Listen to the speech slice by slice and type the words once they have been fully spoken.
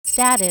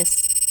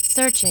Status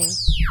searching.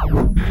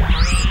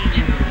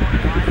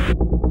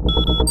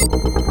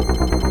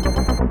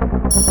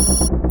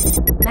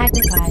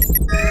 Magnify.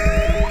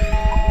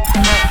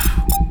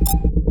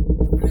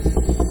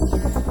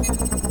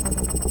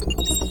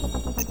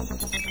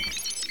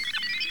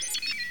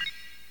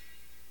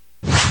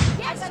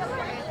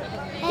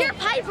 You're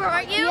Piper,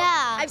 aren't you?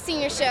 Yeah. I've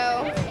seen your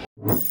show.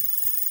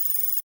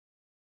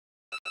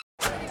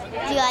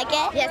 Do you like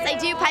it? Yes, I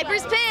do.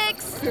 Piper's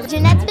Picks.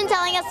 Jeanette's been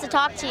telling us to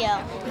talk to you.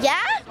 Yeah?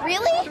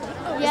 Really?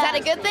 Is that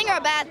a good thing or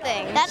a bad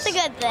thing? That's a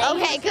good thing.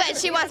 Okay, good.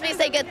 She wants me to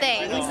say good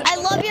things. I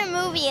love your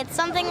movie. It's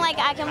something like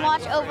I can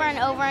watch over and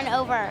over and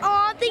over.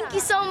 Oh, thank you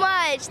so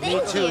much.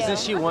 Thank Me too. you. Isn't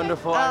she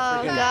wonderful?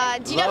 Oh,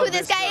 God. Do you know who love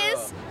this guy girl.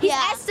 is? He's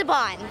Yeah.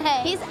 Esteban.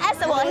 Hey. He's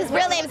Esteban. Well, his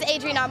real name is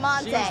Adrian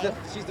Armante.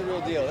 She's the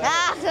real deal.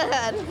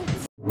 Ah.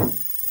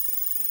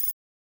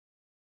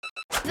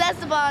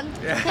 Esteban.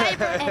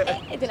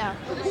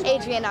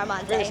 Adrian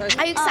Armante.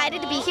 Are you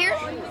excited to be here?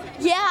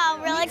 Yeah,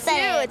 I'm really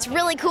excited. Too. It's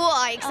really cool.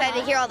 Are you excited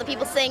to hear all the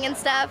people sing and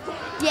stuff?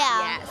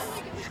 Yeah. Yes.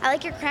 I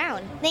like your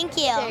crown. Thank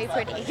you. Very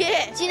pretty.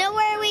 Yeah. Do you know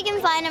where we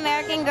can find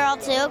American Girl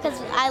 2?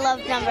 Because I love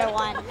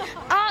 #1.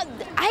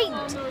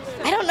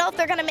 I don't know if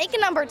they're gonna make a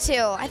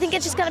 #2. I think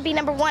it's just gonna be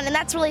 #1, and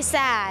that's really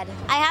sad.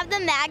 I have the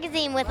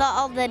magazine with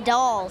all the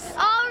dolls.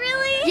 Oh,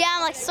 really? Yeah,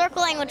 I'm like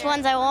circling which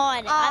ones I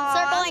want. Aw. I'm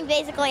circling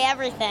basically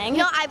everything.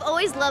 No, I've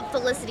always loved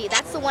Felicity.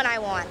 That's the one I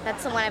want.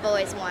 That's the one I've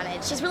always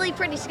wanted. She's really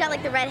pretty. She's got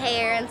like the red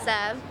hair and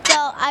stuff.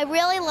 So I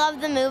really love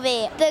the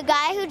movie. The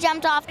guy who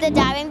jumped off the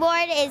diving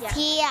board,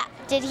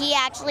 did he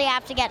actually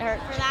have to get hurt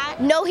for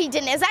that? No, he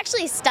didn't. It was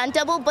actually a stunt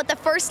double, but the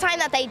first time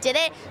that they did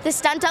it, the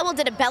stunt double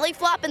did a belly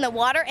flop in the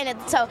water, and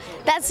so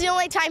that's the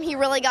only time he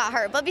really got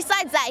hurt. But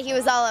besides that, he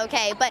was all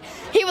okay. But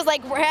he was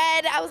like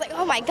red. I was like,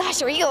 oh my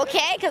gosh, are you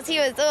okay? Because he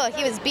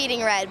was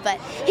beating red, but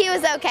he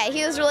was okay.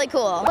 He was really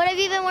cool. What have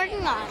you been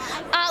working on?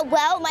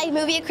 Well, my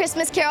movie A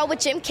Christmas Carol with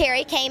Jim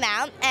Carrey came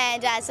out,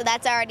 and so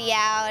that's already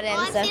out. And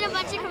I've so. seen a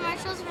bunch of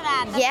commercials for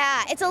that.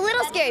 Yeah, it's a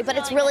little scary, but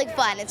it's really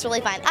fun. It's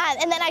really fun.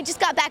 And then I just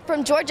got back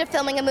from Georgia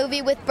filming a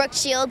movie with Brooke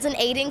Shields and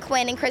Aidan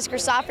Quinn and Chris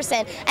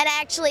Christopherson. And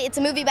it's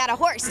a movie about a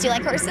horse. Do you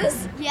like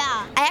horses?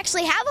 Yeah. I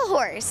actually have a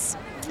horse.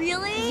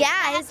 Really?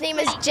 Yeah, his name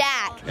is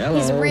Jack. Hello.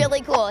 He's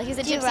really cool. He's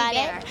a Do you gypsy ride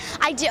bear. it?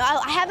 I do.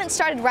 I haven't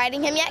started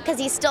riding him yet because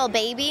he's still a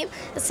baby.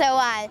 So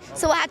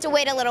we'll have to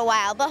wait a little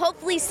while, but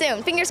hopefully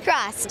soon. Fingers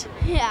crossed.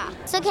 Yeah.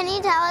 So can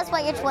you tell us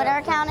what your Twitter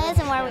account is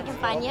and where we can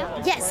find you?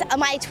 Yes,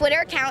 my Twitter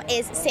account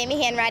is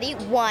Sammy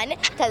Hanratty1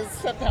 because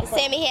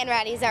Sammy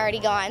Hanratty's already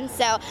gone.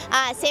 So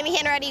Sammy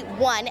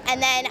Hanratty1,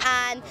 and then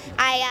I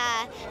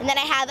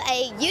have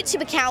a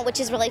YouTube account which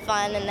is really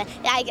fun, and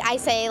I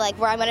say like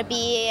where I'm gonna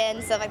be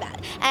and stuff like that.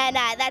 And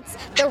that's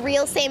The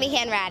Real Sammy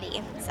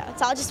Hanratty. So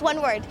it's all just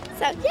one word.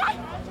 So yeah.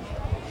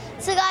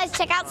 So guys,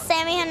 check out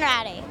Sammy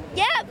Hanratty.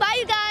 Yeah. Bye,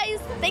 you guys.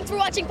 Thanks for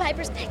watching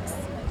Piper's Picks.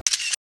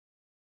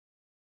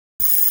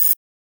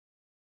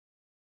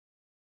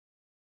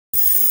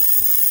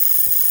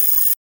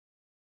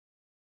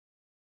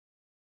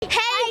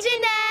 Hey,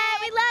 Jeanette,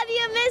 we love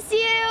you and miss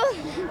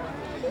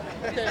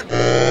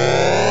you.